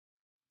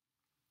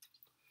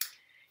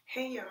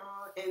Hey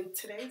y'all, in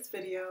today's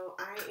video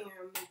I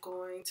am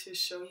going to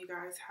show you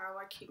guys how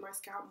I keep my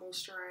scalp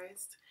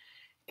moisturized,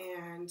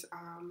 and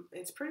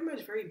it's pretty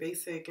much very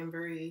basic and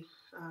very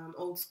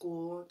old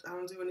school. I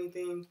don't do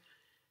anything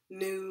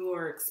new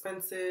or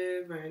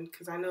expensive, and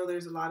because I know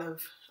there's a lot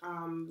of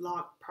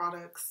lock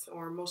products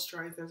or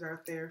moisturizers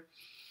out there,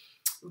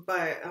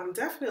 but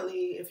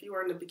definitely if you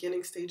are in the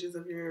beginning stages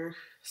of your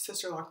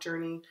sister lock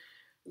journey,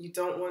 you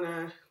don't want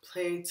to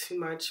play too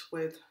much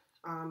with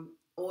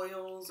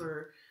oils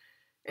or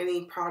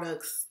any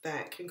products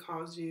that can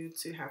cause you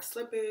to have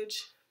slippage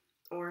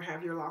or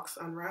have your locks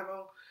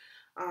unravel.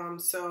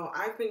 So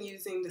I've been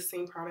using the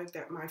same product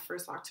that my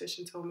first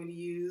loctician told me to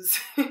use.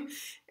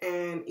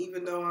 And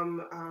even though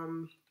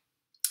I'm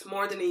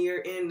more than a year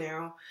in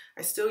now,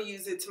 I still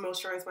use it to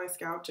moisturize my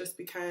scalp just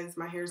because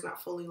my hair is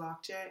not fully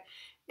locked yet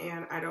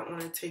and I don't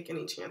want to take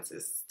any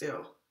chances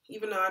still.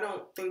 Even though I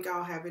don't think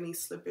I'll have any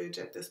slippage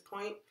at this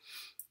point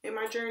in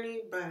my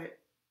journey, but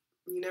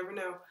you never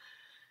know.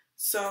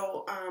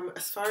 So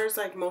as far as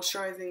like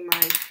moisturizing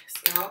my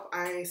scalp,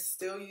 I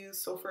still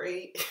use Sulfur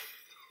 8.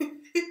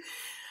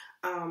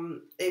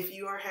 If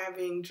you are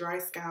having dry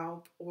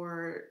scalp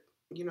or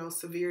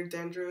severe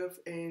dandruff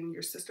in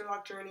your sister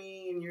lock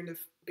journey and you're in the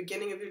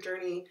beginning of your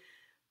journey,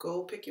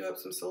 go pick you up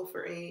some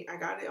Sulfur 8. I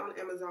got it on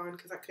Amazon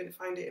because I couldn't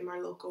find it in my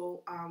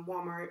local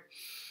Walmart.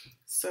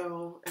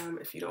 So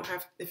if you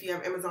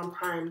have Amazon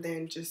Prime,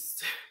 then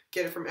just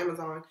get it from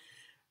Amazon.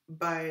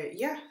 But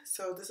yeah,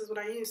 so this is what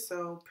I use.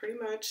 So pretty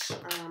much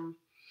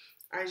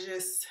I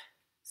just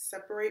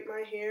separate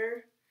my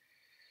hair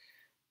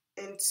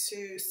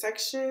into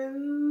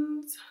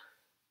sections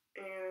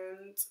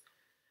and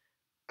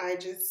I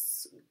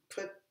just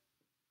put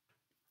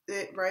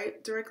it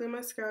right directly on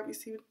my scalp. You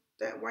see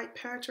that white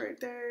patch right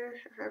there?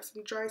 I have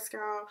some dry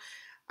scalp.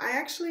 I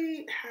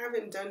actually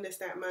haven't done this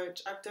that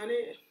much. I've done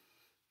it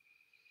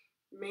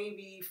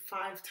maybe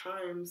 5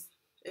 times,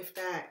 if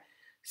that.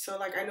 So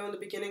like I know in the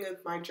beginning of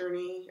my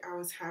journey, I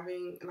was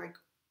having like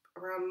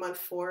around month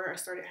 4, I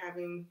started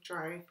having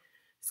dry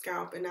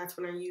scalp, and that's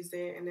when I used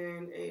it, and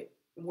then it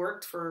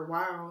worked for a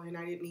while and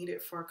I didn't need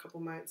it for a couple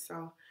months.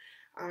 So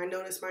I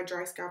noticed my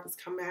dry scalp has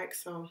come back,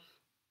 so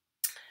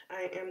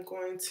I am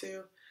going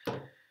to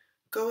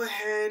go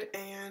ahead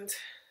and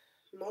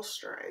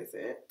moisturize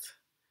it.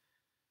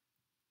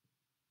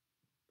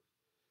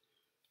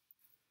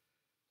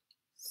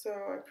 So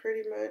I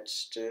pretty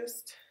much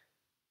just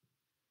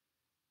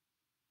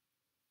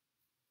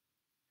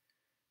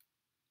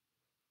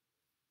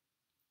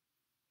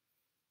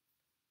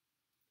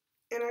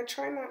and I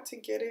try not to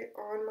get it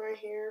on my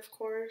hair, of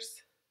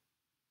course.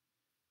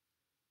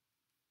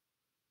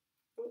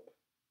 Let's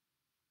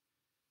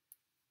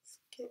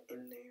get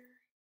in there.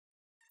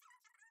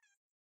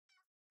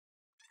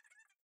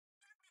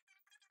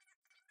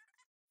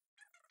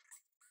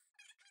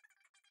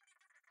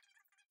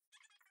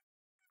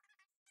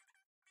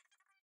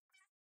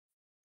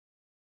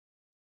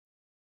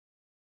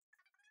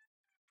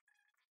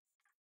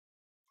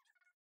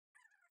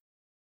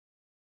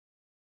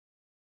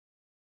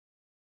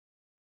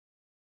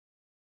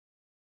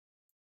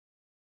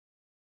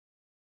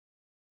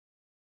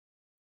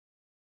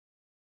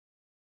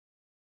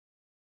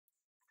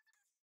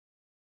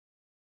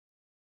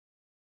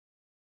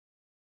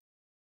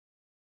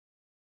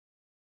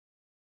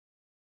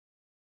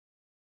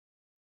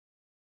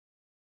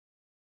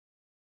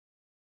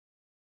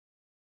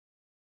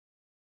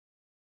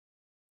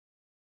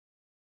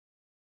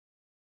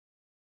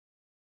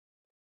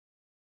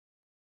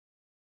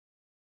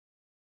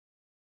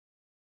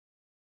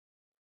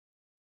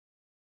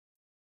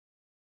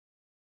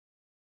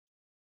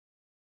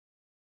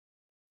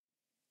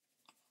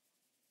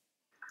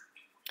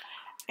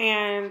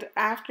 And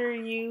after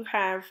you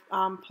have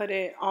put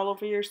it all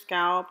over your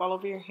scalp, all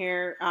over your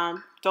hair,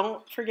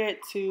 don't forget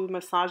to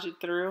massage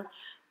it through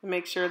and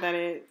make sure that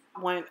it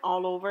went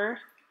all over.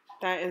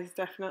 That is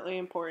definitely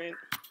important.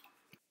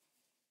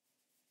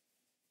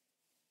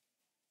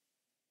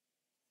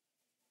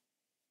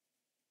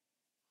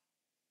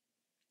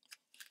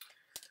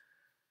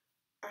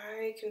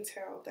 I can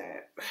tell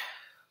that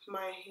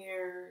my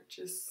hair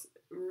just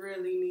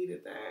really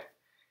needed that.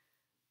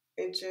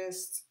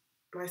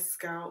 My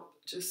scalp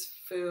just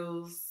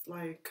feels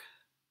like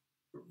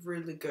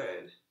really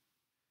good.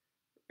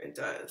 It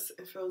does.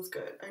 It feels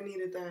good. I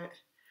needed that. I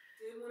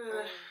did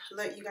want to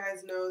let you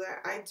guys know that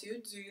I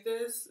do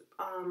this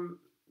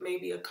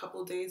maybe a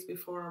couple days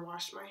before I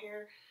wash my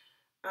hair.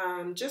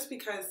 Just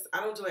because I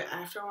don't do it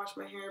after I wash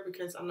my hair,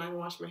 because I'm not going to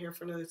wash my hair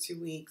for another 2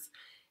 weeks.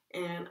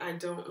 And I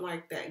don't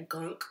like that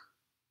gunk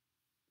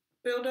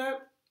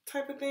buildup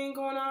type of thing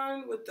going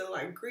on with the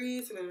like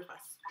grease. And then if I...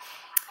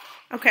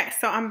 Okay,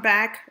 so I'm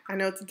back. I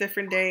know it's a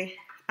different day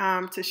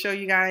to show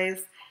you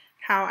guys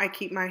how I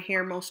keep my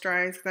hair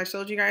moisturized, because I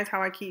showed you guys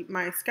how I keep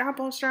my scalp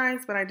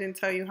moisturized, but I didn't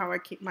tell you how I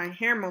keep my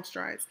hair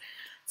moisturized.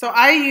 So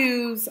I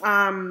use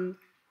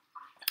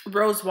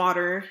rose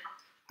water.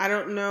 I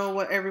don't know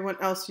what everyone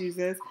else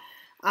uses.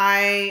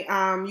 I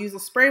use a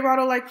spray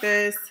bottle like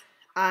this.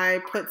 I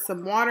put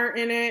some water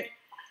in it,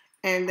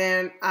 And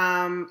then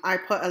I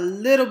put a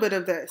little bit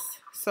of this.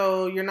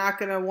 So you're not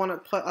going to want to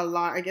put a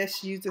lot. I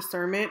guess use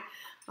discernment.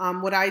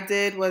 What I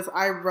did was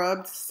I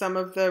rubbed some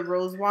of the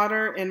rose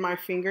water in my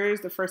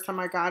fingers the first time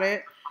I got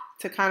it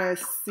to kind of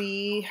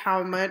see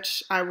how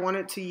much I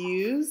wanted to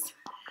use.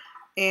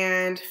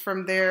 And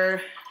from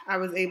there, I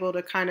was able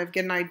to kind of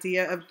get an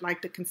idea of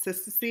like the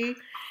consistency.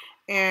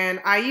 And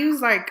I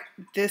use like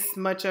this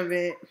much of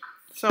it.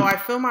 So I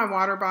fill my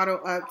water bottle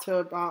up to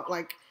about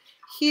like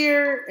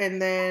here,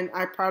 and then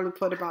I probably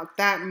put about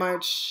that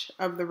much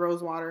of the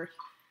rose water,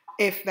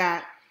 if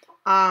that.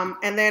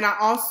 And then I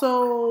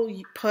also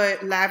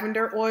put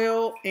lavender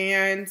oil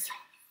and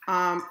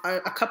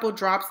a couple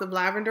drops of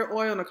lavender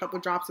oil and a couple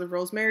drops of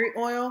rosemary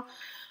oil.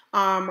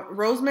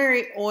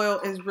 Rosemary oil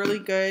is really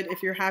good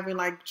if you're having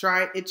like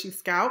dry, itchy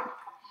scalp.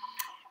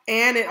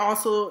 And it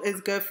also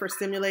is good for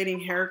stimulating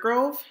hair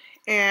growth.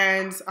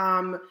 And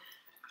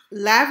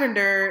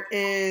lavender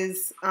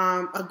is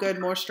a good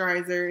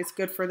moisturizer. It's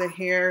good for the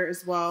hair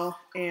as well.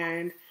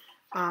 And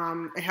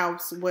it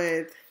helps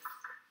with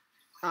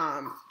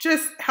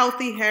just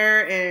healthy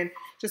hair and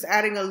just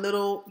adding a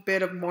little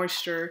bit of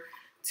moisture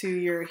to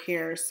your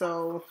hair.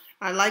 So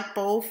I like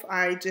both.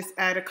 I just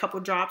add a couple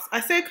drops.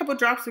 I say a couple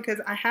drops because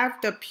I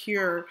have the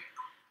pure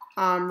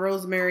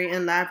rosemary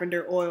and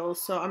lavender oil.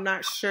 So I'm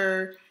not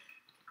sure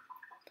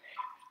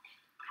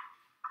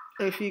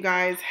if you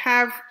guys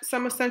have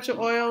some essential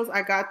oils.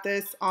 I got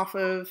this off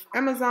of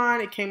Amazon.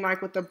 It came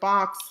like with a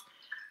box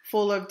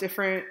full of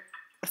different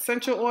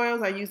essential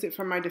oils. I use it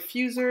for my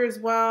diffuser as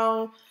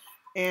well,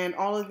 and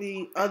all of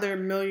the other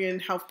million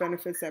health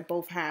benefits that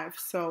both have.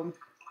 So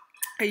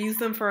I use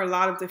them for a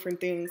lot of different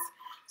things.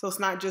 So it's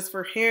not just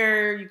for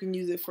hair. You can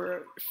use it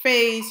for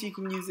face. You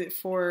can use it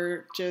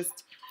for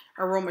just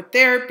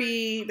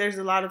aromatherapy. There's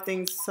a lot of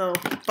things. So,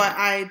 but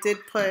I did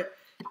put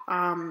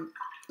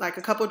like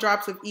a couple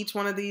drops of each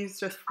one of these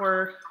just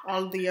for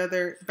all the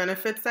other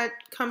benefits that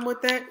come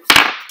with it.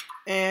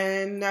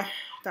 And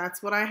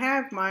that's what I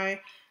have. I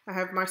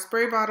have my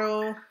spray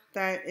bottle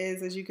that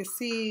is, as you can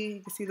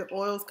see the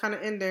oils kind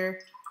of in there,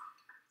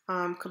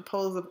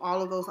 composed of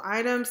all of those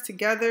items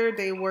together.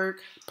 They work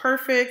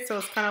perfect. So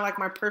it's kind of like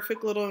my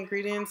perfect little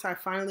ingredients. I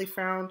finally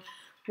found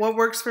what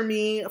works for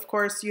me. Of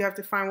course, you have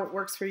to find what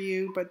works for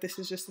you, but this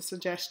is just a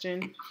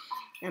suggestion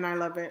and I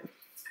love it.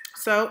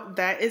 So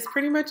that is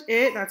pretty much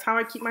it. That's how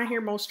I keep my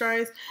hair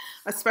moisturized,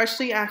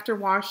 especially after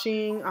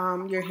washing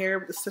your hair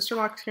with the Sister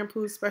Lock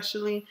shampoo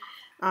especially.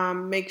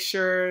 Make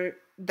sure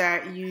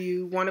that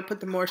you want to put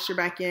the moisture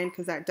back in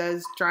because that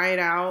does dry it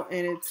out,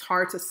 and it's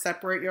hard to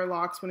separate your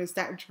locks when it's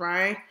that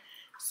dry.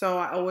 So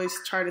I always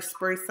try to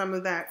spray some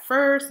of that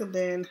first and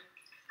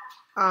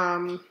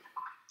then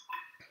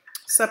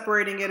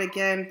separating it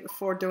again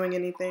before doing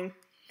anything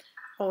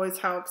always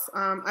helps.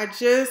 I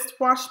just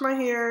washed my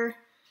hair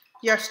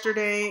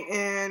yesterday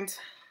and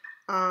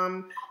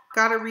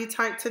got a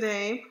retight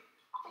today,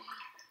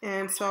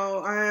 and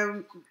so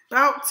I'm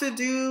about to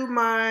do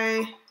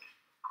my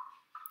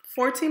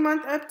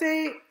 14-month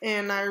update,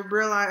 and I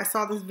realized I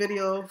saw this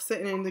video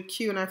sitting in the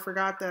queue and I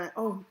forgot that,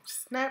 oh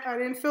snap, I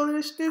didn't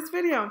finish this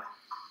video.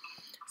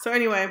 So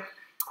anyway,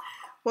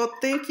 well,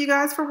 thank you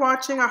guys for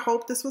watching. I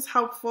hope this was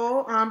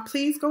helpful.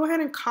 Please go ahead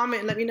and comment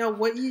and let me know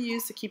what you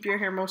use to keep your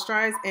hair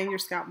moisturized and your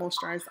scalp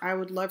moisturized. I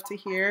would love to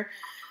hear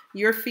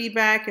your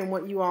feedback and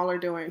what you all are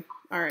doing.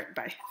 All right,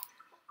 bye.